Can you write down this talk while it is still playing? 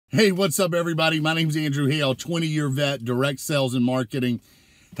Hey, what's up, everybody? My name's Andrew Hale, 20-year vet, direct sales and marketing.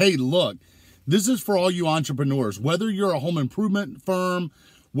 Hey, look, this is for all you entrepreneurs. Whether you're a home improvement firm,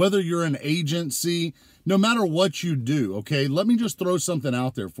 whether you're an agency, no matter what you do, okay? Let me just throw something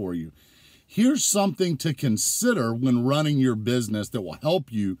out there for you. Here's something to consider when running your business that will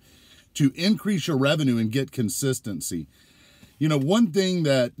help you to increase your revenue and get consistency. You know, one thing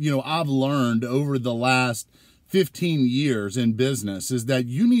that, I've learned over the last 15 years in business is that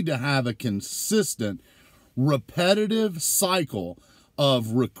you need to have a consistent, repetitive cycle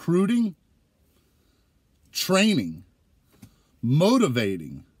of recruiting, training,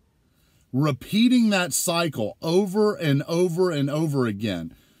 motivating, repeating that cycle over and over and over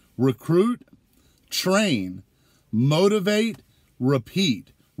again. Recruit, train, motivate,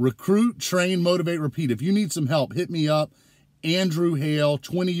 repeat. Recruit, train, motivate, repeat. If you need some help, hit me up. Andrew Hale,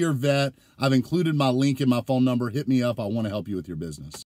 20-year vet. I've included my link in my phone number. Hit me up. I want to help you with your business.